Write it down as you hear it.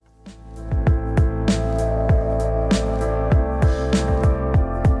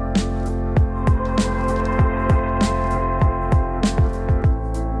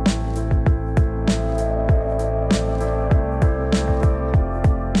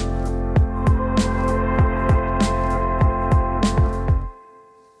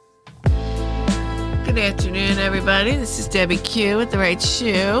afternoon, everybody. This is Debbie Q with The Right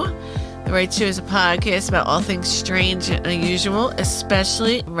Shoe. The Right Shoe is a podcast about all things strange and unusual,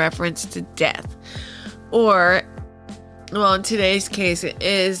 especially in reference to death. Or, well, in today's case, it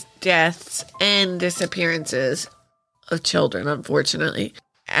is deaths and disappearances of children, unfortunately.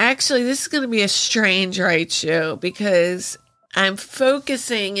 Actually, this is going to be a strange Right Shoe because I'm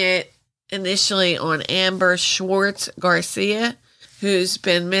focusing it initially on Amber Swartz Garcia, who's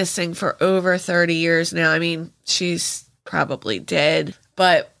been missing for over 30 years now. I mean, she's probably dead,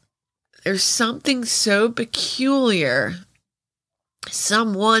 but there's something so peculiar,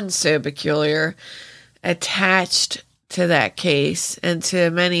 someone so peculiar attached to that case and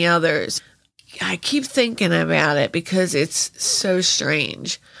to many others. I keep thinking about it because it's so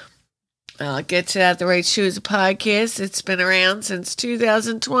strange. I'll get to that. The Right Shoe is a podcast. It's been around since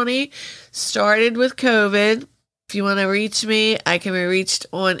 2020, started with COVID. If you want to reach me, I can be reached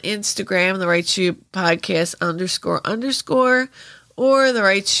on Instagram, The Right Shoe Podcast __ or The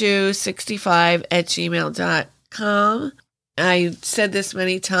Right Shoe 65 at gmail.com. I said this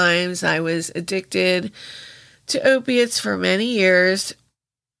many times. I was addicted to opiates for many years.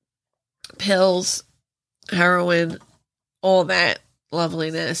 Pills, heroin, all that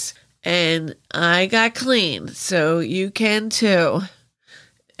loveliness. And I got clean. So you can too.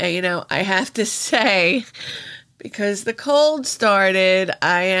 And, you know, I have to say, because the cold started,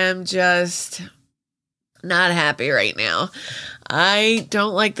 I am just not happy right now. I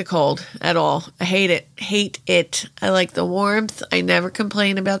don't like the cold at all. I hate it. I like the warmth. I never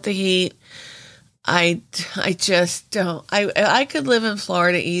complain about the heat. I just don't. I could live in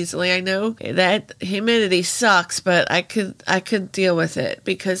Florida easily. I know that humidity sucks, but I could deal with it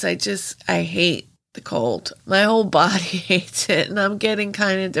because I hate the cold. My whole body hates it, and I'm getting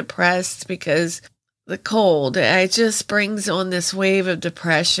kind of depressed because the cold, it just brings on this wave of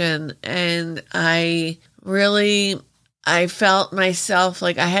depression, and I felt myself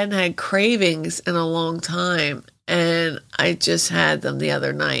like I hadn't had cravings in a long time, and I just had them the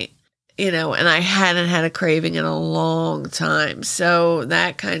other night, you know, and I hadn't had a craving in a long time, so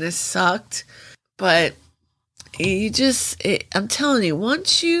that kind of sucked. But I'm telling you, one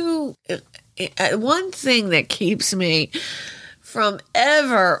thing that keeps me from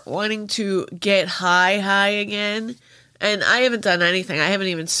ever wanting to get high again. And I haven't done anything. I haven't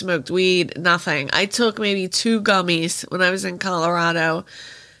even smoked weed, nothing. I took maybe 2 gummies when I was in Colorado.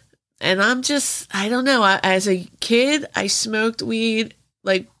 And I don't know. As a kid, I smoked weed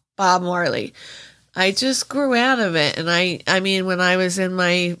like Bob Marley. I just grew out of it. And I mean, when I was in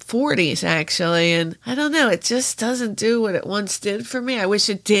my 40s, actually, and I don't know, it just doesn't do what it once did for me. I wish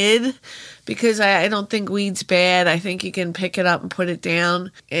it did, because I don't think weed's bad. I think you can pick it up and put it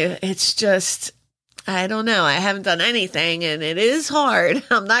down. It's just, I don't know. I haven't done anything, and it is hard.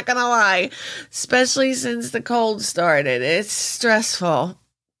 I'm not going to lie, especially since the cold started. It's stressful,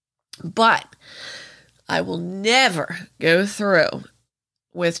 but I will never go through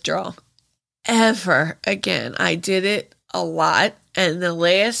withdrawal ever again. I did it a lot, and the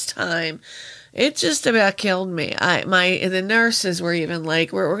last time it just about killed me. The nurses were even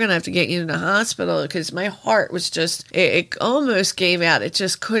like, we're going to have to get you in the hospital, because my heart was just, it almost gave out. It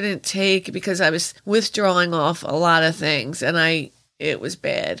just couldn't take, because I was withdrawing off a lot of things, and it was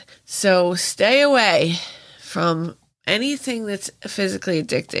bad. So stay away from anything that's physically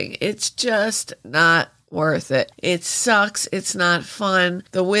addicting. It's just not worth it. It sucks. It's not fun.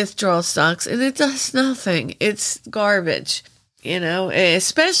 The withdrawal sucks, and it does nothing. It's garbage, you know,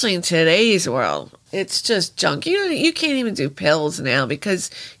 especially in today's world. It's just junk. You can't even do pills now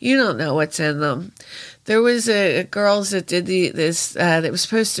because you don't know what's in them. There was a girls that did this that was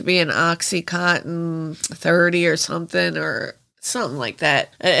supposed to be an Oxycontin 30 or something like that.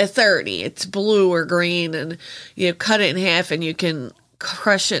 A 30. It's blue or green, and you cut it in half and you can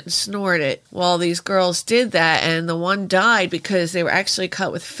crush it and snort it. Well, these girls did that, and the one died because they were actually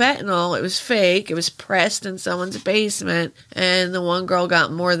cut with fentanyl. It was fake. It was pressed in someone's basement, and the one girl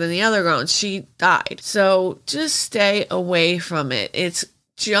got more than the other girl, and she died. So just stay away from it. It's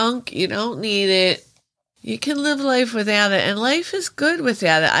junk. You don't need it. You can live life without it, and life is good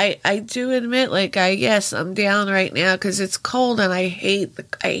without it. I do admit, yes, I'm down right now because it's cold, and I hate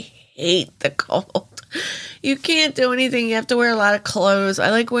the cold. You can't do anything. You have to wear a lot of clothes.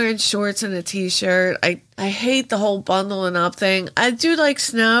 I like wearing shorts and a t-shirt. I hate the whole bundling up thing. I do like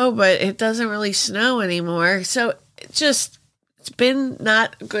snow, but it doesn't really snow anymore. So it's been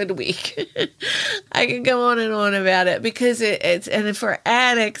not a good week. I can go on and on about it because and for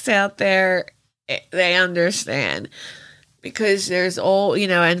addicts out there, they understand. Because there's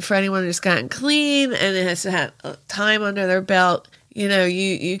and for anyone who's gotten clean and has had time under their belt,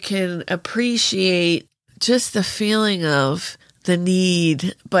 you can appreciate just the feeling of the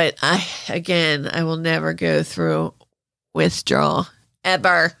need. But I will never go through withdrawal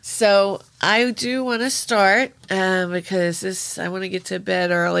ever. So I do want to start because I want to get to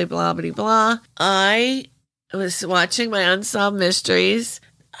bed early, blah, blah, blah. I was watching my Unsolved Mysteries.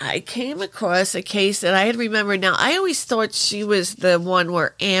 I came across a case that I had remembered. Now, I always thought she was the one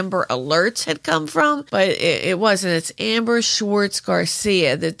where Amber Alerts had come from, but it wasn't. It's Amber Swartz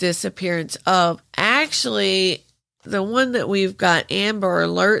Garcia, the disappearance of. Actually, the one that we've got Amber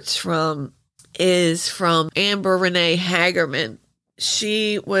Alerts from is from Amber Renee Hagerman.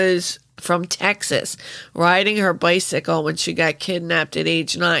 She was from Texas, riding her bicycle when she got kidnapped at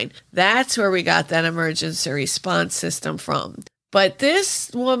age 9. That's where we got that emergency response system from. But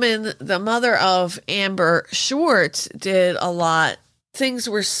this woman, the mother of Amber Swartz, did a lot. Things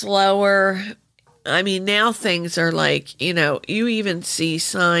were slower. I mean, now things are like, you even see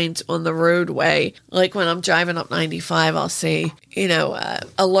signs on the roadway. Like when I'm driving up 95, I'll see,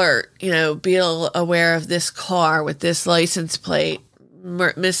 alert, be aware of this car with this license plate,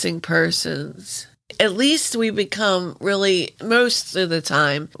 missing persons. At least we become really, most of the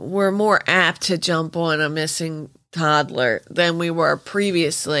time, we're more apt to jump on a missing toddler than we were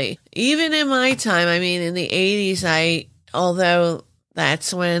previously. Even in my time, I mean, in the 80s, although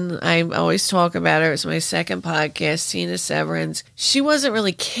that's when I always talk about her, it was my second podcast, Tina Severance. She wasn't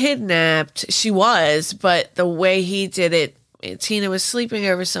really kidnapped. She was, but the way he did it, Tina was sleeping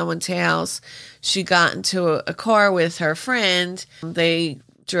over someone's house. She got into a car with her friend. They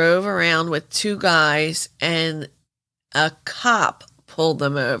drove around with 2 guys, and a cop pulled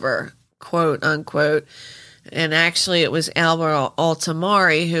them over, quote unquote. And actually, it was Albert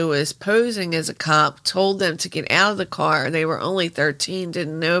Altamari, who was posing as a cop, told them to get out of the car. They were only 13,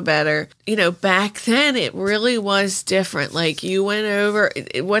 didn't know better. Back then, it really was different. Like, you went over,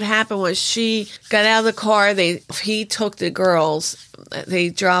 what happened was she got out of the car. He took the girls. They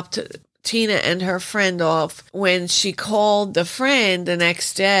dropped Tina and her friend off. When she called the friend the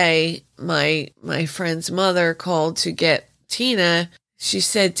next day, my friend's mother called to get Tina. She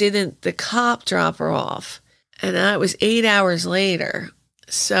said, didn't the cop drop her off? And it was 8 hours later.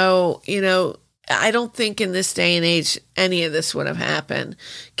 So, I don't think in this day and age, any of this would have happened.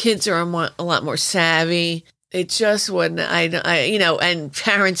 Kids are a lot more savvy. It just wouldn't, and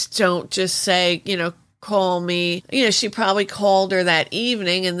parents don't just say, call me. She probably called her that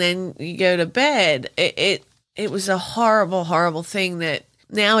evening and then you go to bed. It was a horrible, horrible thing that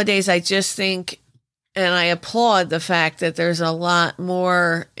nowadays I just think, and I applaud the fact that there's a lot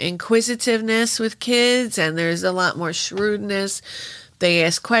more inquisitiveness with kids and there's a lot more shrewdness. They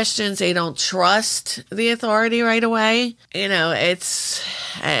ask questions. They don't trust the authority right away. It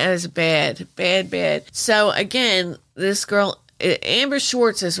was bad. So again, this girl, Amber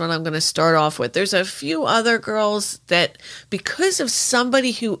Swartz, is what I'm going to start off with. There's a few other girls that, because of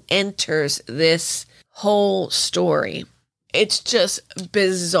somebody who enters this whole story, it's just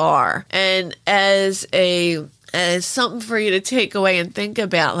bizarre. And as something for you to take away and think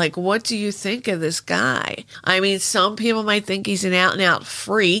about, like, what do you think of this guy? I mean, some people might think he's an out and out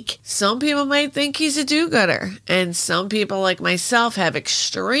freak. Some people might think he's a do-gooder. And some people like myself have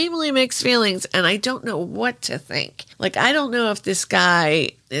extremely mixed feelings, and I don't know what to think. Like, I don't know if this guy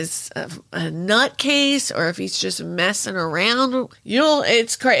is a nutcase or if he's just messing around.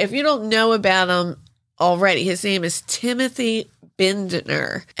 It's crazy. If you don't know about him already, his name is Timothy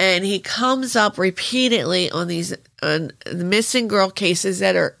Bindner, and he comes up repeatedly on these missing girl cases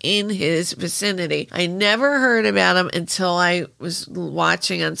that are in his vicinity. I never heard about him until I was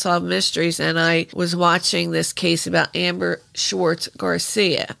watching Unsolved Mysteries, and I was watching this case about Amber Swartz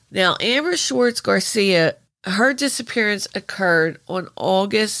Garcia. Now, Amber Swartz Garcia, her disappearance occurred on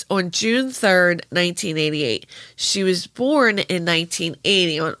June 3rd, 1988. She was born in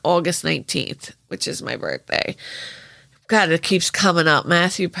 1980 on August 19th, which is my birthday. God, it keeps coming up.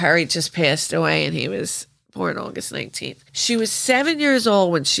 Matthew Perry just passed away, and he was born August 19th. She was 7 years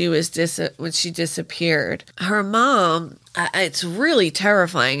old when she disappeared. Her mom, it's really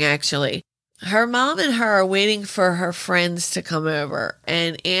terrifying, actually. Her mom and her are waiting for her friends to come over,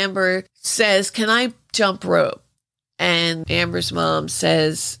 and Amber says, "Can I jump rope?" And Amber's mom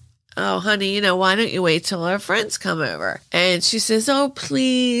says, "Oh, honey, why don't you wait till our friends come over?" And she says, "Oh,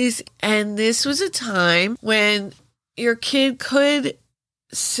 please." And this was a time when your kid could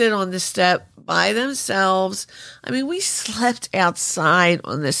sit on the step by themselves. I mean, we slept outside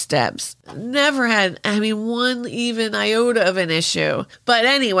on the steps. Never had, one even iota of an issue. But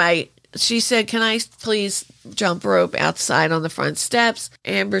anyway, she said, "Can I please jump rope outside on the front steps?"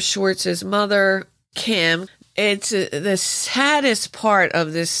 Amber Swartz's mother, Kim, The saddest part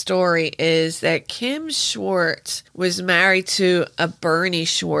of this story is that Kim Schwartz was married to a Bernie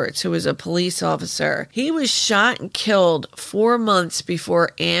Schwartz, who was a police officer. He was shot and killed 4 months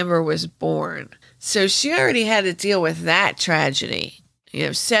before Amber was born. So she already had to deal with that tragedy.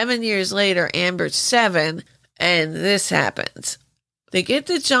 7 years later, Amber's 7, and this happens. They get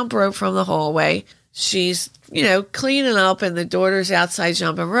the jump rope from the hallway. She's, cleaning up, and the daughter's outside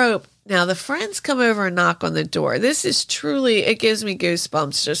jumping rope. Now, the friends come over and knock on the door. This is truly, it gives me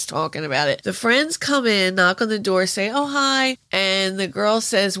goosebumps just talking about it. The friends come in, knock on the door, say, "Oh, hi." And the girl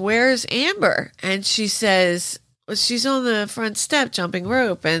says, "Where's Amber?" And she says, "Well, she's on the front step jumping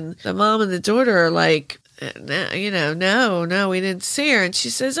rope." And the mom and the daughter are like, no, we didn't see her. And she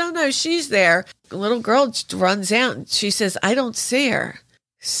says, "Oh, no, she's there." The little girl runs out and she says, "I don't see her."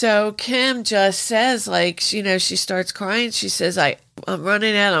 So Kim just says, she starts crying. She says, I'm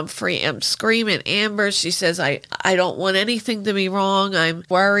running out. I'm screaming, "Amber." She says, I don't want anything to be wrong. I'm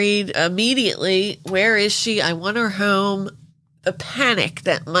worried immediately. Where is she? I want her home. The panic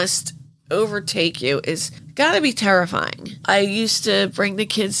that must overtake you is got to be terrifying. I used to bring the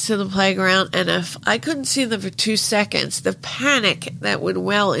kids to the playground, and if I couldn't see them for 2 seconds, the panic that would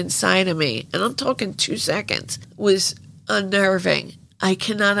well inside of me, and I'm talking 2 seconds, was unnerving. I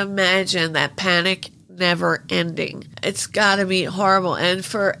cannot imagine that panic never ending. It's got to be horrible. And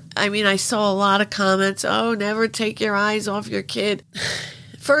I saw a lot of comments, "Oh, never take your eyes off your kid."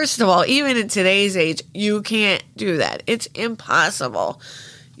 First of all, even in today's age, you can't do that. It's impossible.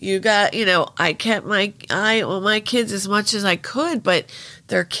 You got, I kept my eye on my kids as much as I could, but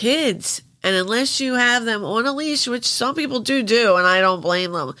they're kids. And unless you have them on a leash, which some people do, and I don't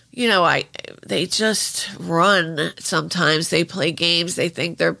blame them, they just run sometimes. They play games. They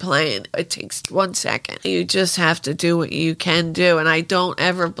think they're playing. It takes 1 second. You just have to do what you can do. And I don't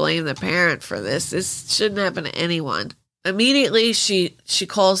ever blame the parent for this. This shouldn't happen to anyone. Immediately, she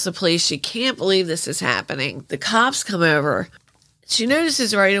calls the police. She can't believe this is happening. The cops come over. She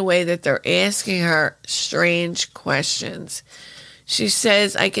notices right away that they're asking her strange questions. She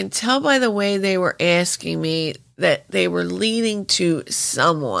says, "I can tell by the way they were asking me that they were leading to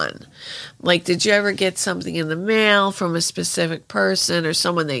someone. Like, did you ever get something in the mail from a specific person or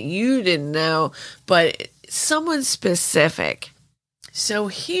someone that you didn't know, but someone specific?" So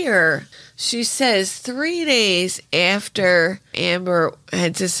here she says 3 days after Amber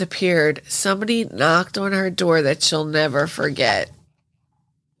had disappeared, somebody knocked on her door that she'll never forget.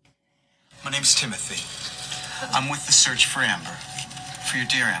 "My name's Timothy. I'm with the search for Amber. For your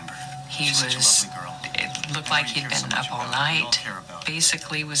dear Amber. She's such a lovely girl. It looked like he'd been up all night.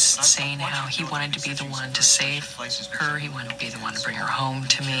 Basically was saying how he wanted to be the one to save her. He wanted to be the one to bring her home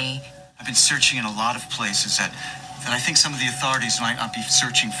to me. I've been searching in a lot of places that I think some of the authorities might not be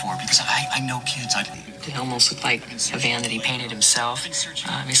searching for because I know kids. It almost looked like a van that he painted himself.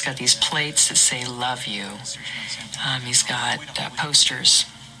 He's got these plates that say "Love You." He's got posters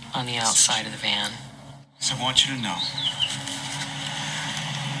on the outside of the van. So I want you to know.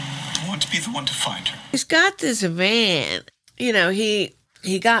 I want to be the one to find her. He's got this van.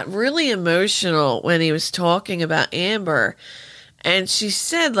 He got really emotional when he was talking about Amber. And she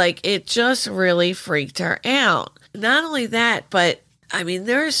said, it just really freaked her out. Not only that, but,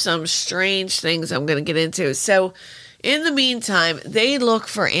 there's some strange things I'm going to get into. So, in the meantime, they look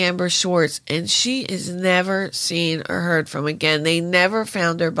for Amber Swartz, and she is never seen or heard from again. They never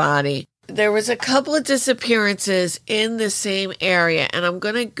found her body. There was a couple of disappearances in the same area, and I'm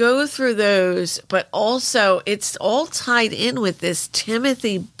going to go through those, but also it's all tied in with this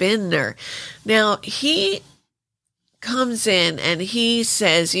Timothy Bindner. Now, he comes in and he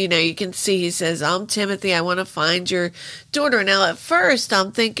says, you can see, he says, "I'm Timothy, I want to find your daughter." Now, at first,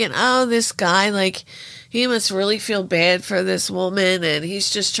 I'm thinking, oh, this guy, he must really feel bad for this woman, and he's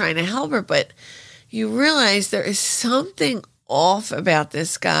just trying to help her, but you realize there is something off about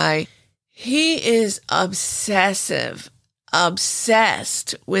this guy. He is obsessed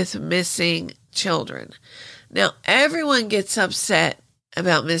with missing children. Now, everyone gets upset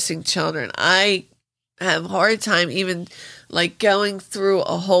about missing children. I have a hard time even going through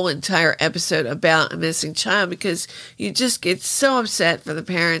a whole entire episode about a missing child because you just get so upset for the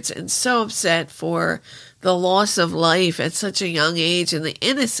parents and so upset for the loss of life at such a young age and the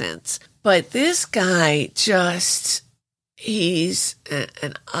innocence. But this guy he's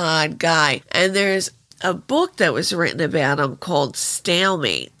an odd guy. And there's a book that was written about him called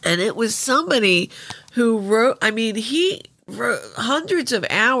Stalemate. And it was somebody who wrote, he wrote hundreds of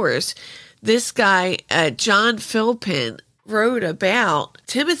hours. This guy, John Philpin, wrote about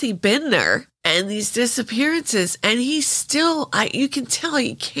Timothy Bindner and these disappearances, and he's still, you can tell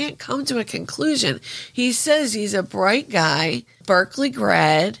he can't come to a conclusion. He says he's a bright guy, Berkeley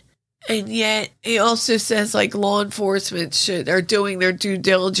grad, and yet he also says like law enforcement are doing their due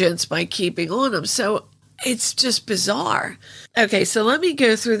diligence by keeping on him. So it's just bizarre. Okay, so let me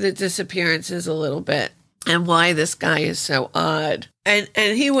go through the disappearances a little bit and why this guy is so odd. And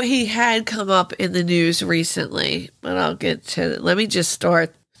he had come up in the news recently, but I'll get to it. Let me just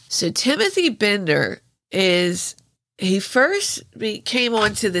start. So Timothy Bindner he first came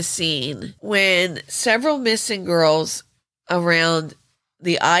onto the scene when several missing girls around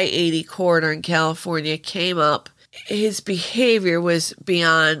the I-80 corridor in California came up. His behavior was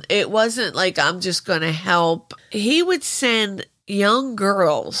beyond, it wasn't like I'm just going to help. He would send young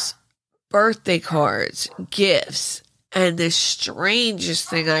girls birthday cards, gifts, and the strangest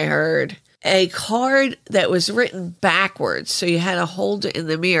thing I heard, a card that was written backwards, so you had to hold it in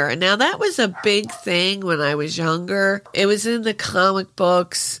the mirror. Now, that was a big thing when I was younger. It was in the comic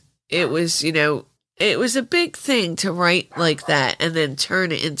books. It was, it was a big thing to write like that and then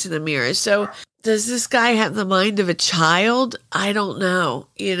turn it into the mirror. So does this guy have the mind of a child? I don't know.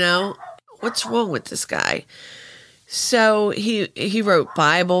 What's wrong with this guy? So he wrote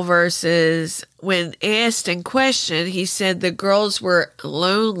Bible verses. When asked and questioned, he said the girls were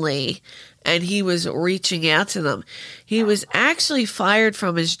lonely and he was reaching out to them. He was actually fired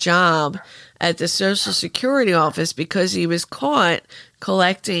from his job at the Social Security office because he was caught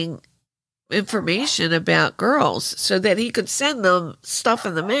collecting information about girls so that he could send them stuff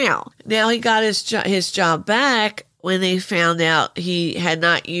in the mail. Now he got his job back when they found out he had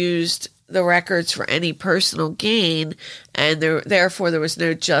not used the records for any personal gain, and therefore there was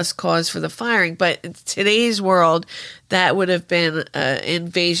no just cause for the firing. But in today's world, that would have been an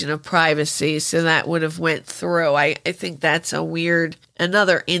invasion of privacy, so that would have went through. I think that's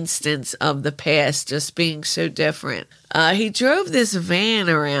another instance of the past just being so different. He drove this van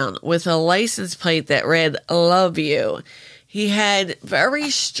around with a license plate that read, "Love You." He had very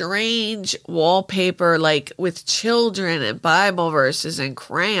strange wallpaper, like with children and Bible verses and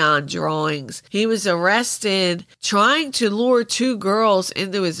crayon drawings. He was arrested trying to lure two girls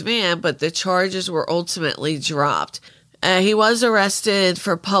into his van, but the charges were ultimately dropped. He was arrested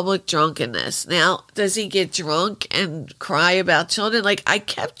for public drunkenness. Now, does he get drunk and cry about children? Like, I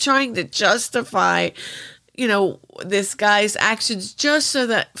kept trying to justify, this guy's actions just so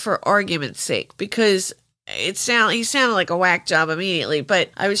that for argument's sake, because he sounded like a whack job immediately, but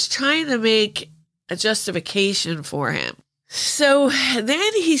I was trying to make a justification for him. So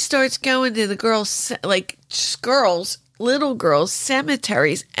then he starts going to the little girls'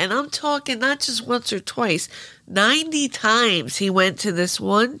 cemeteries, and I'm talking not just once or twice, 90 times he went to this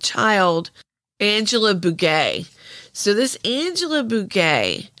one child, Angela Bouguet. So this Angela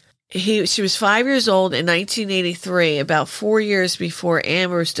Bouguet, she was 5 years old in 1983, about 4 years before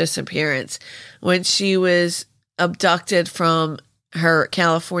Amber's disappearance, when she was abducted from her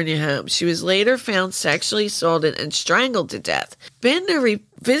California home. She was later found sexually assaulted and strangled to death. Bindner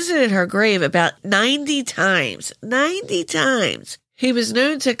visited her grave about 90 times. 90 times. He was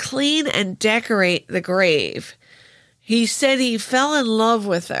known to clean and decorate the grave. He said he fell in love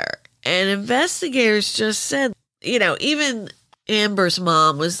with her. And investigators just said, even Amber's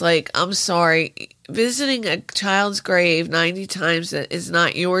mom was like, I'm sorry, visiting a child's grave 90 times that is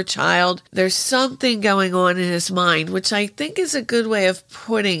not your child. There's something going on in his mind, which I think is a good way of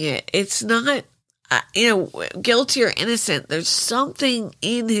putting it. It's not, guilty or innocent. There's something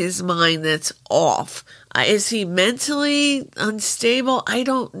in his mind that's off. Is he mentally unstable? I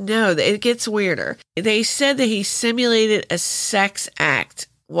don't know. It gets weirder. They said that he simulated a sex act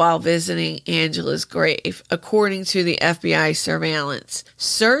while visiting Angela's grave, according to the FBI surveillance.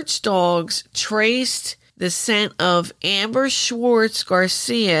 Search dogs traced the scent of Amber Swartz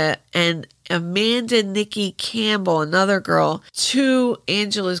Garcia and Amanda Nikki Campbell, another girl, to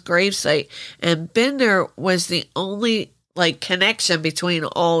Angela's gravesite. And Bindner was the only connection between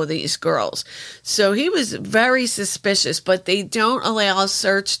all of these girls. So he was very suspicious, but they don't allow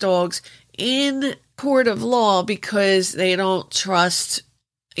search dogs in court of law because they don't trust,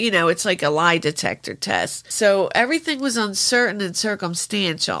 it's like a lie detector test. So everything was uncertain and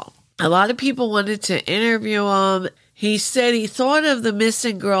circumstantial. A lot of people wanted to interview him. He said he thought of the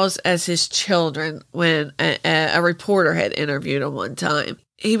missing girls as his children when a reporter had interviewed him one time.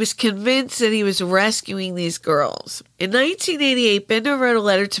 He was convinced that he was rescuing these girls. In 1988, Bindner wrote a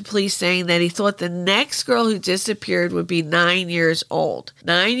letter to police saying that he thought the next girl who disappeared would be 9 years old.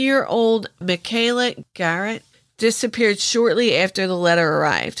 9-year-old Michaela Garrett disappeared shortly after the letter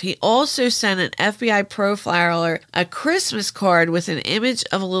arrived. He also sent an FBI profiler a Christmas card with an image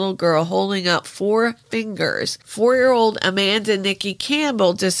of a little girl holding up 4 fingers. 4-year-old Amanda Nikki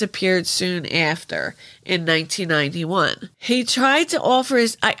Campbell disappeared soon after in 1991. He tried to offer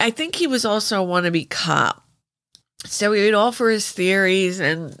his, I think he was also a wannabe cop. So he would offer his theories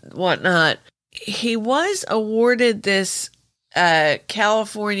and whatnot. He was awarded this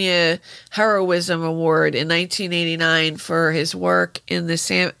California Heroism Award in 1989 for his work in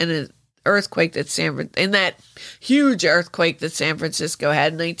an earthquake in that huge earthquake that San Francisco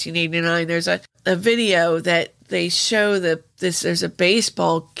had in 1989. There's a video that they show there's a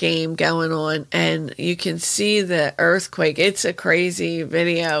baseball game going on and you can see the earthquake. It's a crazy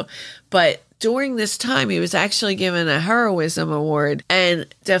video, but during this time, he was actually given a heroism award, and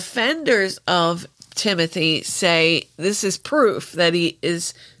defenders of Timothy say this is proof that he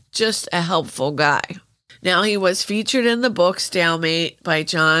is just a helpful guy. Now, he was featured in the book Stalemate by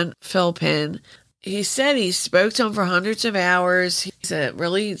John Philpin. He said he spoke to him for hundreds of hours. He's a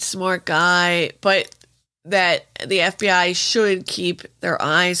really smart guy, but that the FBI should keep their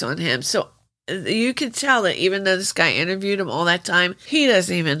eyes on him. So you could tell that even though this guy interviewed him all that time, he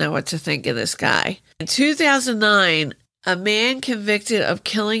doesn't even know what to think of this guy. In 2009, a man convicted of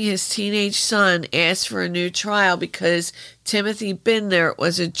killing his teenage son asked for a new trial because Timothy Bindner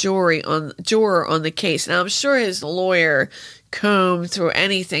was a juror on the case. Now, I'm sure his lawyer combed through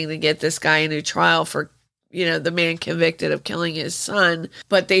anything to get this guy a new trial for, the man convicted of killing his son.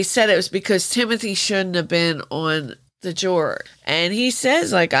 But they said it was because Timothy shouldn't have been on the juror. And he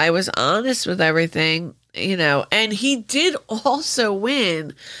says, I was honest with everything, and he did also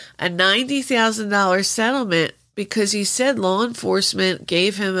win a $90,000 settlement because he said law enforcement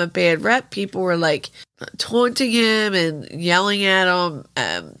gave him a bad rep. People were taunting him and yelling at him,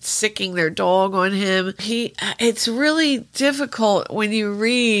 sicking their dog on him. It's really difficult when you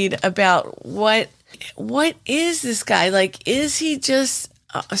read about what is this guy? Is he just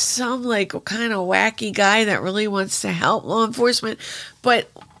some kind of wacky guy that really wants to help law enforcement? But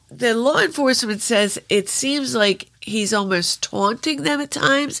the law enforcement says it seems like he's almost taunting them at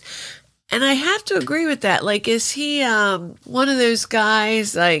times. And I have to agree with that. Is he one of those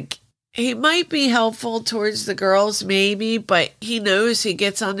guys, he might be helpful towards the girls maybe, but he knows he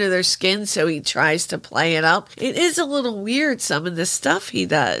gets under their skin, so he tries to play it up. It is a little weird, some of the stuff he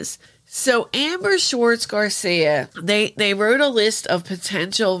does. So Amber Swartz Garcia, they wrote a list of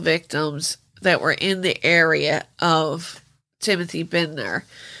potential victims that were in the area of Timothy Bindner,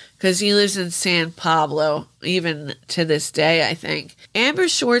 because he lives in San Pablo, even to this day, I think. Amber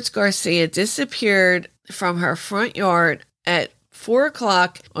Swartz Garcia disappeared from her front yard at 4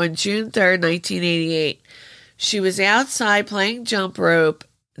 o'clock on June 3rd, 1988. She was outside playing jump rope.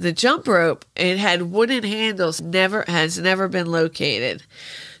 The jump rope, it had wooden handles, has never been located.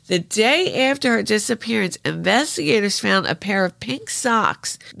 The day after her disappearance, investigators found a pair of pink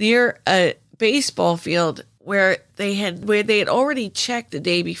socks near a baseball field where they had already checked the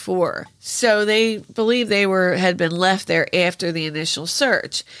day before. So they believe they had been left there after the initial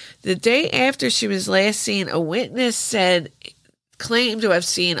search. The day after she was last seen, a witness claimed to have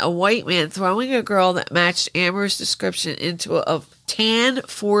seen a white man throwing a girl that matched Amber's description into a tan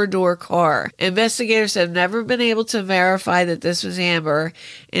 4-door car. Investigators have never been able to verify that this was Amber.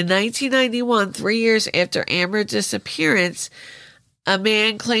 In 1991, 3 years after Amber's disappearance, a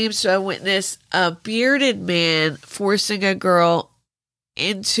man claims to have witnessed a bearded man forcing a girl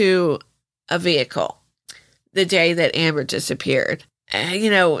into a vehicle the day that Amber disappeared.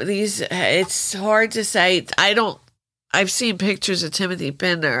 It's hard to say. I've seen pictures of Timothy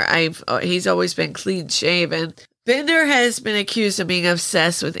Bindner. He's always been clean shaven. Bindner has been accused of being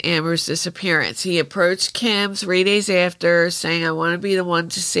obsessed with Amber's disappearance. He approached Kim 3 days after, saying, "I want to be the one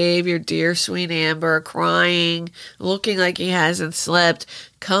to save your dear sweet Amber," crying, looking like he hasn't slept,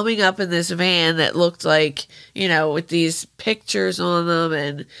 coming up in this van that looked like, with these pictures on them,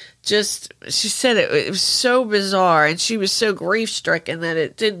 and she said it was so bizarre, and she was so grief-stricken that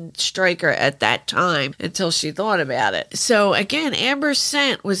it didn't strike her at that time until she thought about it. So again, Amber's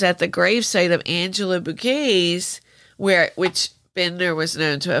scent was at the gravesite of Angela Bouquet's, which Bindner was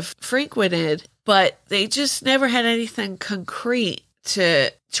known to have frequented, but they just never had anything concrete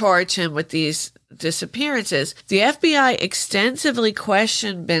to charge him with these disappearances. The FBI extensively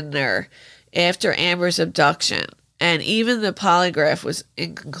questioned Bindner after Amber's abduction, and even the polygraph was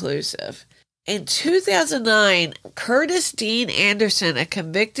inconclusive. In 2009, Curtis Dean Anderson, a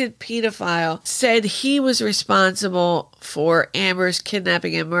convicted pedophile, said he was responsible for Amber's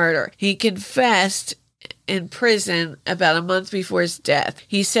kidnapping and murder. He confessed in prison about a month before his death.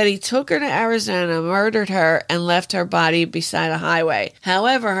 He said he took her to Arizona, murdered her, and left her body beside a highway.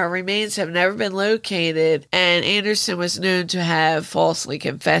 However, her remains have never been located, and Anderson was known to have falsely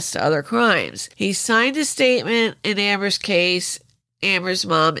confessed to other crimes. He signed a statement in Amber's case. Amber's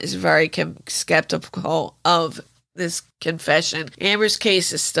mom is very skeptical of this confession. Amber's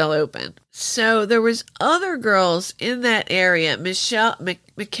case is still open. So there was other girls in that area.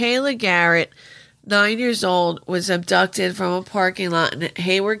 Michaela Garrett, 9 years old, was abducted from a parking lot in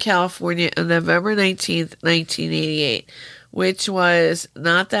Hayward, California on November 19th, 1988, which was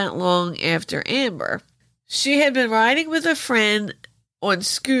not that long after Amber. She had been riding with a friend on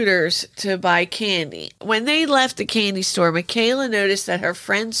scooters to buy candy. When they left the candy store, Michaela noticed that her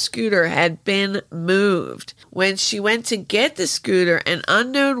friend's scooter had been moved. When she went to get the scooter, an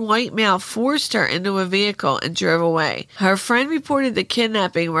unknown white male forced her into a vehicle and drove away. Her friend reported the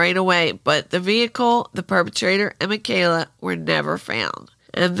kidnapping right away, but the vehicle, the perpetrator, and Michaela were never found.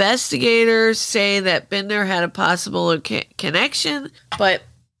 Investigators say that Bindner had a possible connection, but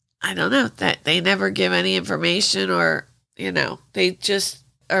I don't know, that they never give any information, or they just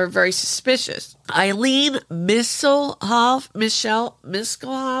are very suspicious. Eileen Miskelhoff,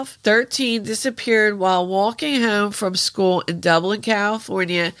 13, disappeared while walking home from school in Dublin,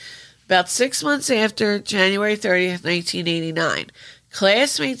 California, about 6 months after January 30th, 1989.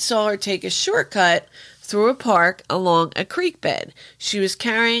 Classmates saw her take a shortcut through a park along a creek bed. She was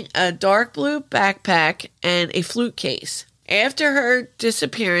carrying a dark blue backpack and a flute case. After her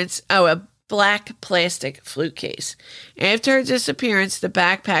disappearance, a black plastic flute case. After her disappearance, the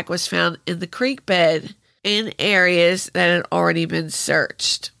backpack was found in the creek bed in areas that had already been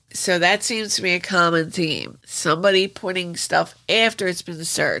searched. So that seems to be a common theme. Somebody putting stuff after it's been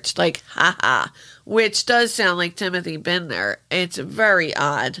searched, like which does sound like Timothy Bindner. It's very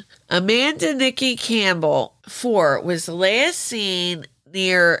odd. Amanda Nikki Campbell, 4, was last seen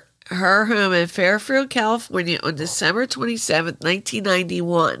near her home in Fairfield, California on December 27,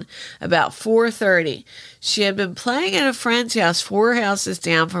 1991, about 4:30. She had been playing at a friend's house 4 houses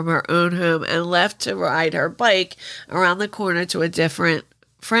down from her own home and left to ride her bike around the corner to a different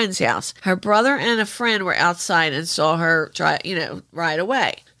friend's house. Her brother and a friend were outside and saw her ride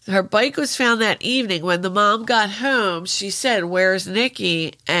away. Her bike was found that evening. When the mom got home, she said, "Where's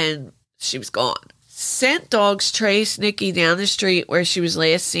Nikki?" And she was gone. Scent dogs traced Nikki down the street where she was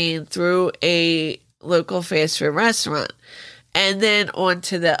last seen through a local fast food restaurant and then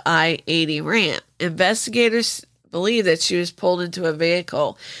onto the I-80 ramp. Investigators believe that she was pulled into a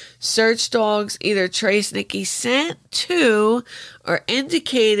vehicle. Search dogs either traced Nikki's scent to or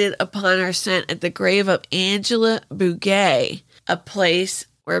indicated upon her scent at the grave of Angela Bouguet, a place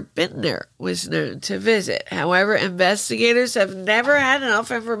where Bindner was known to visit. However, investigators have never had enough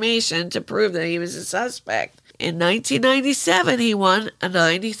information to prove that he was a suspect. In 1997, he won a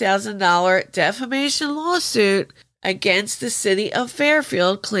 $90,000 defamation lawsuit against the city of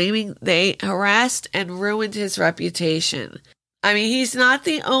Fairfield, claiming they harassed and ruined his reputation. I mean, he's not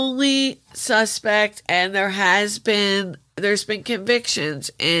the only suspect, and there's been convictions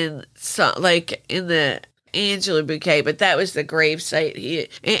in the Angela Bouquet, but that was the gravesite.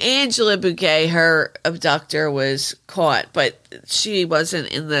 Angela Bouquet, her abductor, was caught, but she wasn't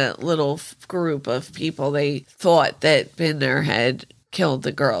in the little group of people they thought that Bindner had killed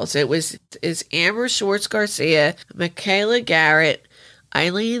the girls. It's Amber Swartz Garcia, Michaela Garrett,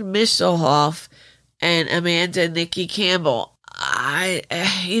 Eileen Miskelhoff, and Amanda Nikki Campbell.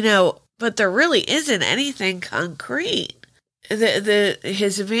 But there really isn't anything concrete.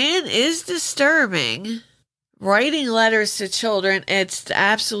 His van is disturbing. Writing letters to children, it's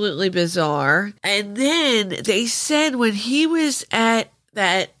absolutely bizarre. And then they said when he was at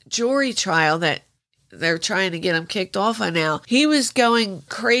that jury trial that they're trying to get him kicked off on now, he was going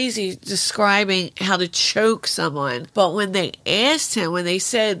crazy describing how to choke someone. But when they asked him, when they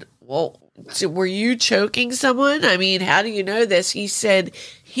said, "Well, were you choking someone? I mean, how do you know this?" He said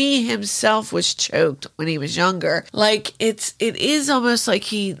he himself was choked when he was younger. Like, it is almost like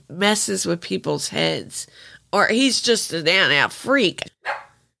he messes with people's heads. Or he's just a down-out freak.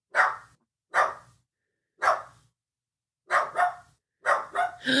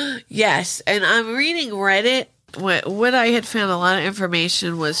 Yes, and I'm reading Reddit. What I had found a lot of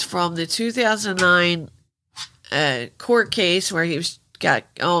information was from the 2009 court case where he was they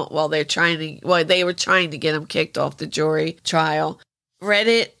were trying to get him kicked off the jury trial.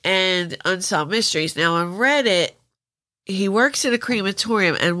 Reddit and Unsolved Mysteries. Now on Reddit, he works at a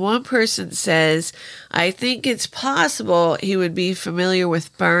crematorium, and one person says, "I think it's possible he would be familiar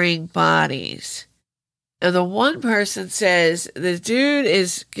with burying bodies." And the one person says the dude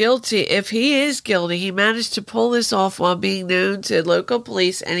is guilty. If he is guilty, he managed to pull this off while being known to local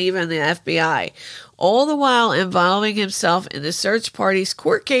police and even the FBI, all the while involving himself in the search parties,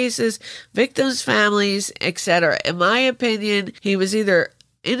 court cases, victims' families, etc. In my opinion, he was either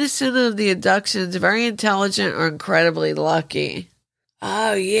innocent of the abductions, very intelligent, or incredibly lucky.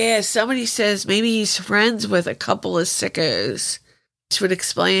 Oh, yeah. Somebody says maybe he's friends with a couple of sickos. Which would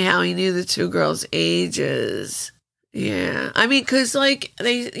explain how he knew the two girls' ages. Yeah. I mean, because, like,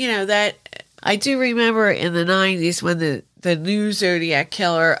 they, that I do remember in the 90s when the new Zodiac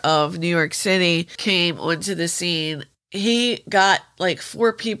killer of New York City came onto the scene. He got, like,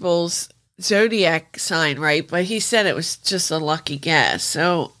 4 people's Zodiac sign right, but he said it was just a lucky guess.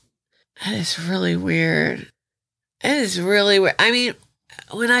 So, that is really weird. It is really weird. I mean,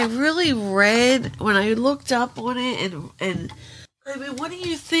 when I looked up on it and I mean, what do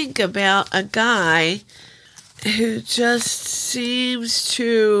you think about a guy who just seems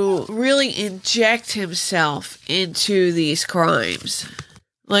to really inject himself into these crimes?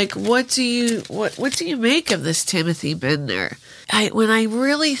 Like, what do you make of this Timothy Bindner? When I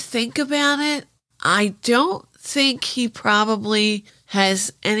really think about it, I don't think he probably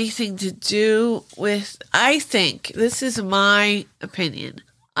has anything to do with, I think, this is my opinion,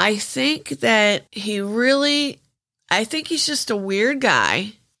 I think that I think he's just a weird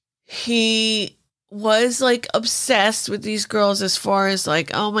guy. He was, like, obsessed with these girls as far as,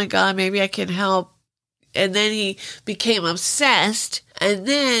 like, oh my God, maybe I can help. And then he became obsessed. And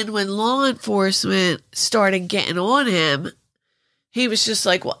then when law enforcement started getting on him, he was just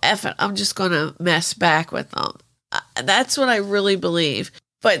like, well, F it, I'm just going to mess back with them. That's what I really believe.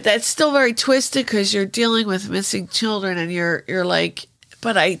 But that's still very twisted because you're dealing with missing children and you're like,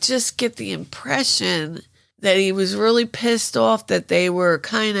 but I just get the impression that he was really pissed off that they were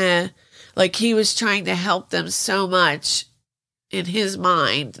kind of like he was trying to help them so much in his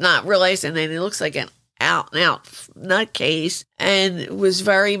mind, not realizing that he looks like an out and out nutcase and was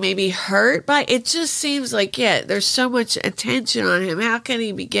very maybe hurt by it. Just seems like, yeah, there's so much attention on him. How can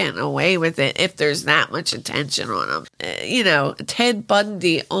he be getting away with it if there's that much attention on him? Ted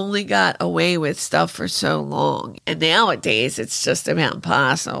Bundy only got away with stuff for so long. And nowadays it's just about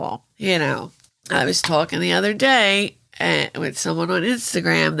impossible. I was talking the other day with someone on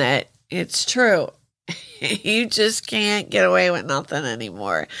Instagram that it's true. You just can't get away with nothing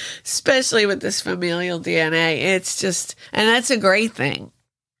anymore, especially with this familial DNA. It's just, and that's a great thing.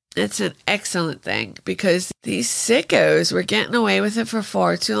 It's an excellent thing because these sickos were getting away with it for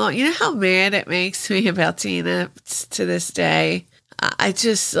far too long. You know how mad it makes me about Tina to this day? I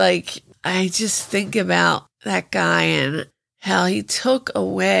just think about that guy and how he took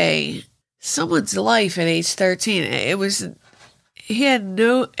away someone's life at age 13.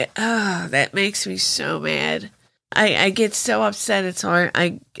 That makes me so mad. I get so upset. It's hard.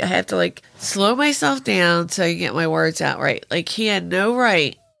 I have to slow myself down so I get my words out right. Like, he had no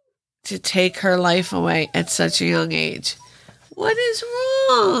right to take her life away at such a young age. What is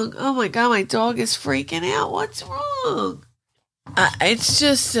wrong? Oh my God, my dog is freaking out. What's wrong? It's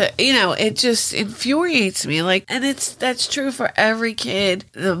just, it just infuriates me. That's true for every kid,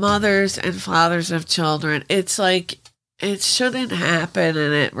 the mothers and fathers of children. It's like, it shouldn't happen,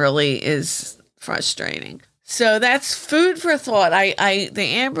 and it really is frustrating. So that's food for thought. The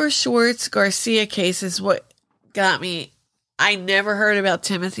Amber Swartz Garcia case is what got me. I never heard about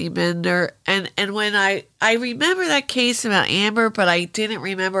Timothy Bindner, and when I remember that case about Amber, but I didn't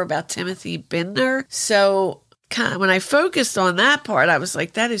remember about Timothy Bindner. So kind of when I focused on that part, I was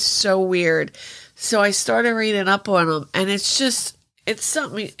like, that is so weird. So I started reading up on him, and it's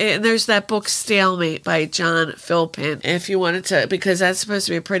something, and there's that book Stalemate by John Philpin, if you wanted to, because that's supposed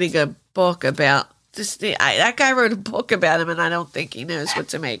to be a pretty good book about this. That guy wrote a book about him, and I don't think he knows what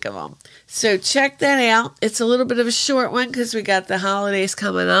to make of him. So check that out. It's a little bit of a short one because we got the holidays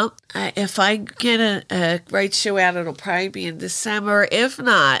coming up. If I get a right show out, it'll probably be in December. If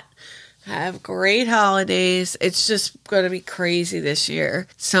not, have great holidays. It's just going to be crazy this year.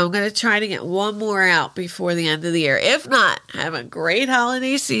 So I'm going to try to get one more out before the end of the year. If not, have a great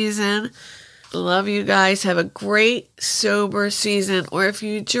holiday season. Love you guys. Have a great sober season. Or if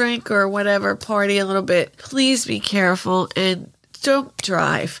you drink or whatever, party a little bit, please be careful and don't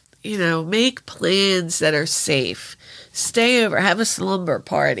drive. Make plans that are safe. Stay over. Have a slumber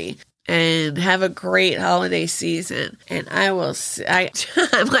party. And have a great holiday season. And I will see.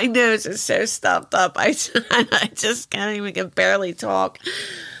 My nose is so stuffed up. I just can barely talk.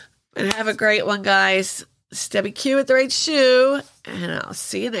 And have a great one, guys. It's Debbie Q with the right shoe. And I'll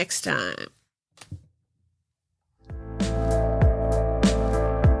see you next time.